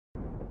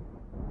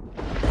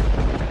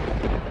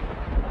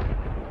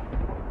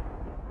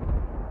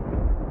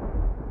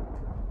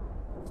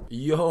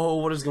Yo,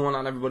 what is going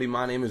on, everybody?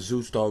 My name is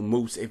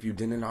Zeusopolus, if you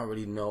didn't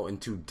already know, and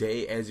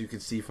today, as you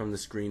can see from the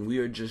screen, we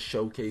are just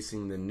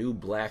showcasing the new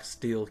Black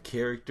Steel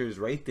characters.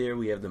 Right there,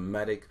 we have the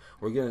medic.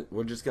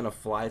 We're just gonna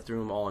fly through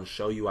them all and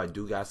show you. I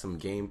do got some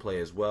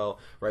gameplay as well.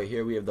 Right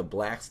here, we have the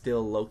Black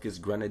Steel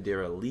Locust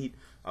Grenadier Elite.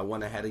 I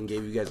went ahead and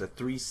gave you guys a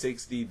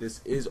 360. This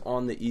is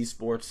on the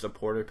Esports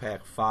Supporter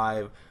Pack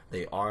 5.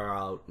 They are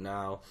out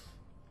now.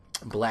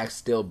 Black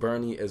Steel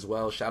Bernie as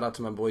well. Shout out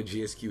to my boy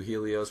GsQ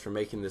Helios for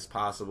making this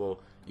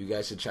possible. You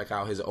guys should check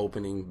out his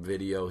opening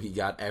video. He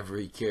got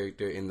every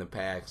character in the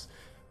packs.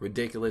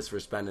 Ridiculous for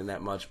spending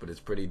that much, but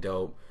it's pretty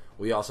dope.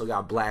 We also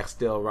got Black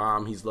Steel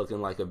Raam. He's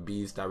looking like a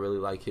beast. I really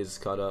like his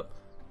cut up.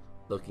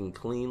 Looking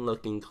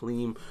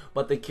clean.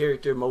 But the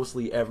character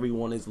mostly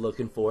everyone is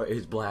looking for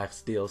is Black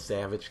Steel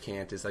Savage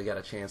Kantus. I got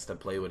a chance to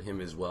play with him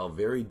as well.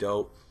 Very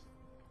dope.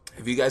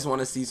 If you guys want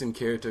to see some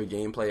character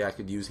gameplay, I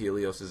could use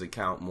Helios's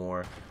account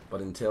more. But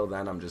until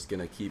then, I'm just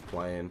going to keep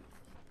playing.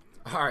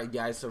 Alright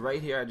guys, so right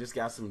here I just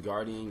got some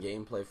Guardian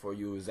gameplay for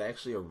you. It was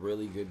actually a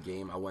really good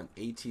game. I went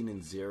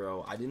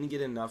 18-0. I didn't get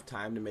enough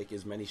time to make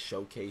as many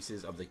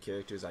showcases of the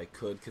characters I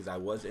could because I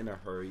was in a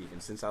hurry,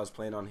 and since I was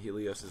playing on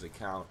Helios's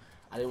account,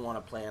 I didn't want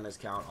to play on his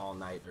account all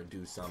night or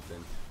do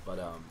something. But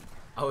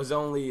I was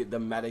only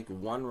the medic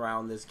one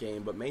round this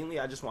game, but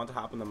mainly I just want to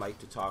hop on the mic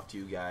to talk to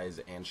you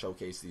guys and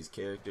showcase these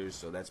characters,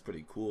 so that's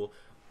pretty cool.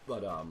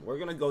 But we're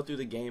going to go through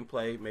the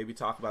gameplay, maybe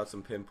talk about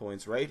some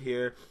pinpoints. Right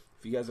here,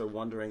 if you guys are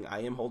wondering,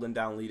 I am holding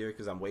down leader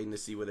because I'm waiting to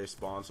see where they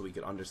spawn so we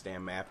can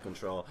understand map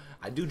control.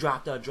 I do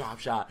drop the drop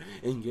shot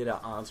and get an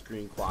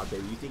on-screen quad,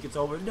 baby. You think it's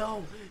over?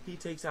 No! He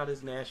takes out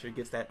his Nasher,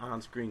 gets that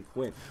on-screen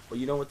quint. But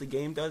you know what the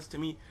game does to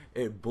me?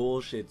 It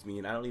bullshits me,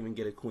 and I don't even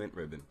get a quint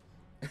ribbon.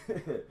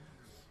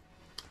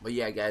 But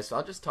yeah, guys, so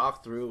I'll just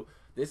talk through.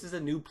 This is a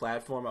new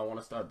platform I want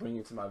to start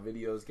bringing to my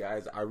videos,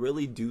 guys. I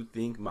really do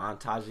think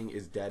montaging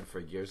is dead for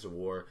Gears of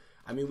War.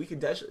 I mean, we could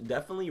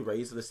definitely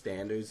raise the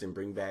standards and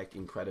bring back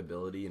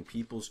credibility and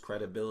people's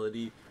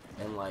credibility.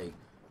 And, like,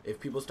 if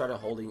people started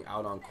holding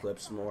out on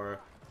clips more,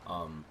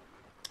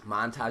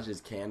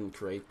 montages can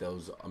create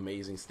those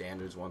amazing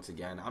standards once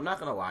again. I'm not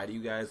going to lie to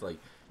you guys. Like,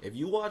 if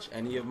you watch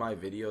any of my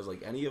videos,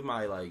 like any of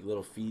my, like,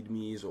 little feed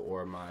me's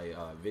or my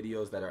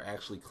videos that are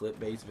actually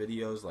clip-based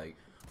videos, like,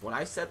 when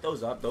I set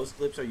those up, those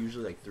clips are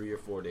usually, like, 3 or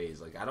 4 days.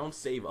 Like, I don't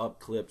save up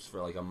clips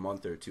for, like, a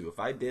month or two. If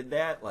I did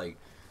that, like,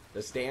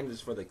 the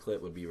standards for the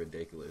clip would be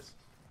ridiculous.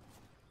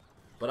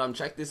 But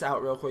check this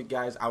out real quick,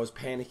 guys. I was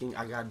panicking.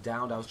 I got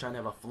downed. I was trying to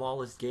have a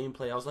flawless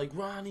gameplay. I was like,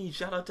 Ronnie,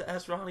 shout out to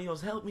S. Ronnie. I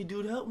was, help me,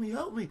 dude. Help me.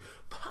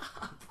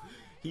 Pop.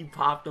 He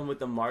popped him with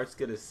the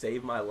Marska to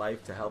save my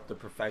life, to help the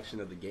perfection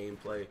of the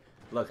gameplay.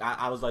 Look,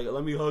 I was like,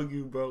 let me hug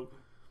you, bro.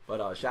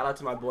 But shout out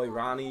to my boy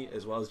Ronnie,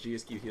 as well as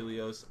GsQ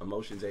Helios,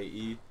 Emotions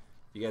AE.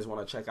 You guys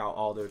want to check out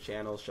all their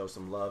channels, show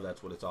some love.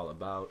 That's what it's all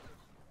about.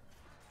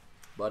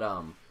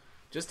 But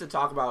just to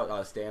talk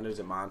about standards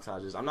and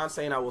montages, I'm not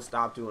saying I will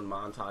stop doing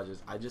montages.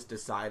 I just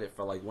decided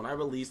for, like, when I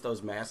release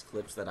those mass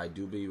clips that I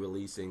do be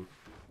releasing,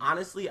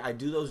 honestly, I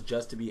do those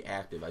just to be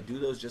active. I do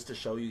those just to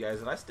show you guys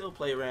that I still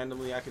play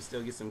randomly. I can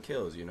still get some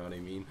kills, you know what I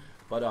mean?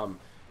 But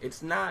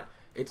it's not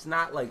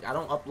like I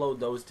don't upload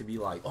those to be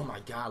like, oh my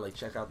god, like,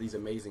 check out these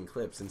amazing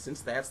clips. And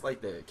since that's like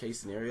the case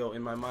scenario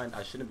in my mind,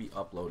 I shouldn't be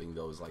uploading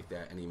those like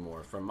that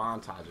anymore for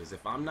montages.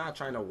 If I'm not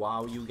trying to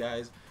wow you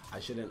guys, I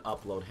shouldn't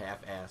upload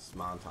half-ass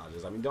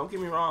montages. I mean, don't get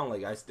me wrong,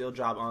 like, I still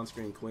drop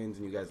on-screen quins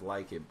and you guys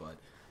like it, but,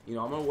 you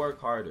know, I'm gonna work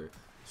harder.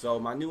 So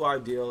my new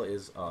ideal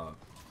is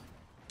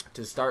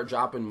to start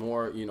dropping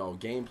more, you know,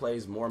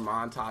 gameplays, more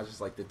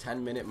montages, like the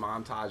 10-minute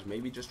montage.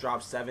 Maybe just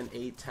drop 7,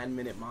 8,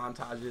 10-minute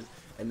montages,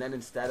 and then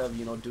instead of,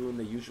 you know, doing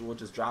the usual,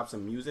 just drop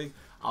some music,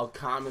 I'll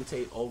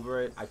commentate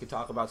over it. I could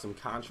talk about some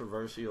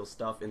controversial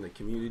stuff in the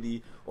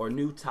community, or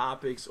new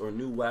topics, or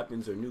new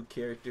weapons, or new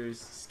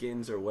characters,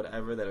 skins, or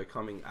whatever that are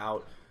coming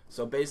out.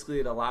 So basically,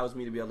 it allows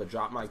me to be able to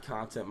drop my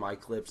content, my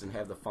clips, and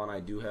have the fun I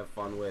do have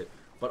fun with.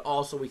 But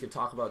also, we could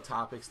talk about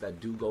topics that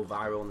do go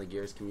viral in the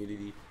Gears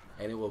community,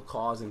 and it will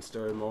cause and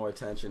stir more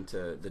attention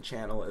to the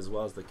channel as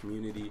well as the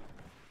community.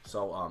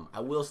 So I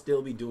will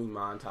still be doing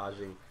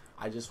montaging.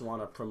 I just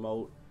want to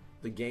promote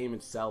the game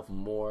itself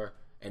more,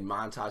 and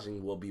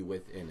montaging will be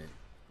within it.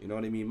 You know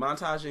what I mean?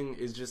 Montaging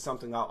is just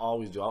something I'll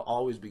always do. I'll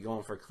always be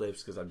going for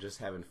clips because I'm just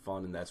having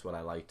fun, and that's what I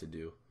like to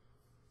do.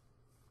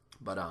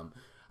 But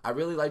I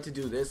really like to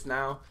do this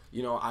now.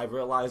 You know, I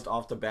realized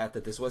off the bat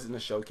that this wasn't a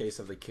showcase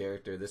of the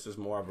character. This was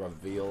more of a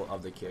reveal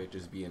of the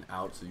characters being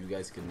out, so you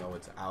guys can know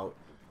it's out.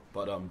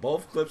 But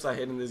both clips I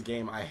hit in this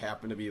game, I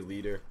happen to be a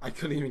leader. I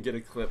couldn't even get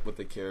a clip with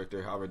the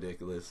character. How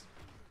ridiculous.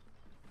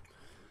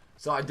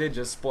 So I did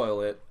just spoil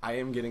it. I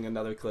am getting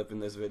another clip in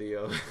this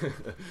video.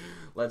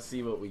 Let's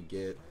see what we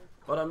get.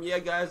 But yeah,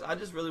 guys, I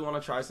just really want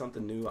to try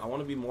something new. I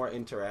want to be more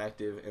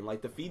interactive, and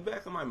like the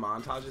feedback on my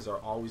montages are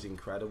always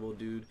incredible,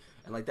 dude.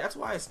 And like that's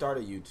why I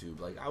started YouTube.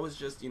 Like I was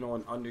just, you know,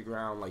 an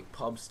underground like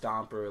pub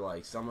stomper,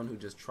 like someone who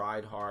just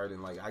tried hard,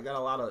 and like I got a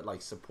lot of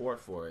like support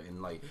for it,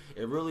 and like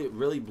it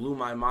really blew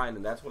my mind,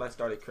 and that's what I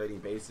started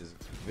creating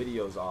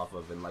videos off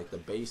of, and like the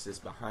basis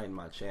behind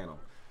my channel.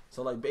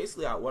 So like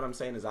basically what I'm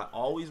saying is I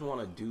always want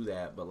to do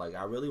that, but like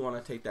I really want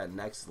to take that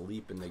next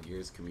leap in the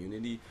Gears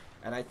community.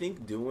 And I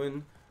think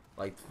doing,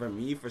 like, for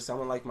me, for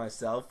someone like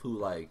myself who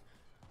like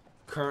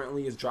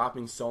currently is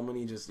dropping so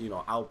many just, you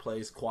know,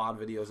 outplays, quad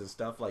videos and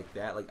stuff like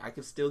that, like I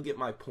could still get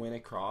my point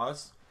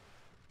across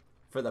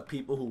for the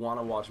people who want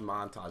to watch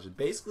montages.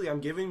 Basically, I'm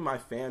giving my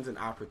fans an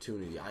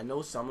opportunity. I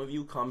know some of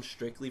you come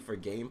strictly for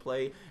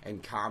gameplay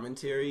and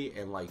commentary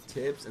and like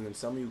tips, and then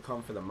some of you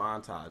come for the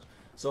montage.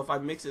 So if I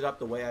mix it up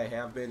the way I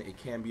have been, it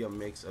can be a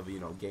mix of, you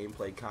know,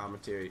 gameplay,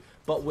 commentary,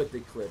 but with the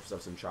clips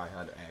of some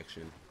tryhard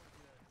action.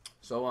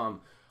 So I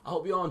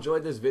hope you all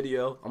enjoyed this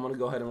video. I'm gonna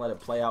go ahead and let it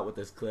play out with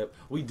this clip.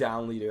 We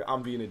down leader.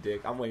 I'm being a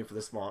dick. I'm waiting for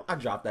the spawn. I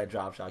dropped that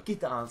drop shot. Get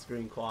the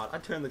on-screen quad. I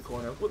turn the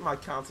corner with my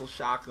console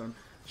shotgun.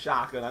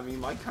 I mean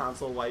my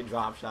console white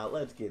drop shot.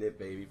 Let's get it,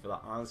 baby, for the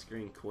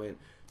on-screen quint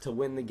to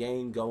win the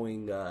game,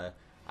 going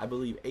I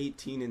believe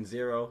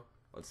 18-0.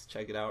 Let's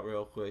check it out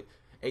real quick.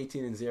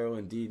 18-0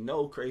 indeed.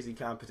 No crazy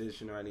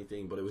competition or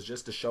anything, but it was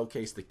just to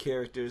showcase the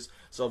characters.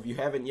 So if you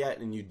haven't yet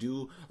and you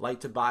do like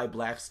to buy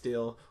Black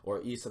Steel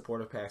or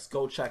E-Supporter packs,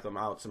 go check them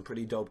out. Some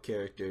pretty dope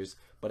characters.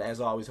 But as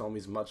always,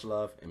 homies, much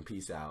love and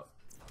peace out.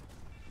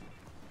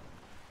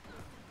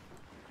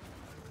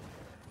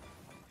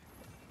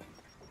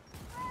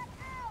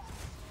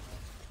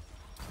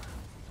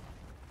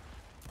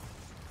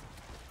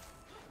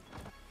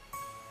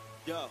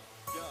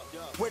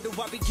 Where do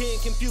I begin?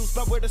 Confused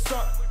by where to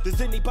start.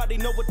 Does anybody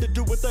know what to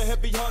do with a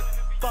heavy heart?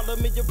 Follow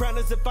me around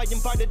as if I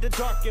invited the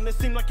dark, and it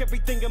seems like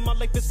everything in my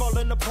life is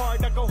falling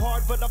apart. I go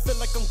hard, but I feel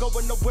like I'm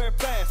going nowhere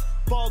fast.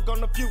 Fog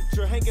on the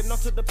future, hanging on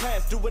to the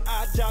past, doing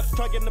odd jobs,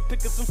 trying to pick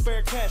up some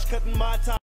fair cash, cutting my time.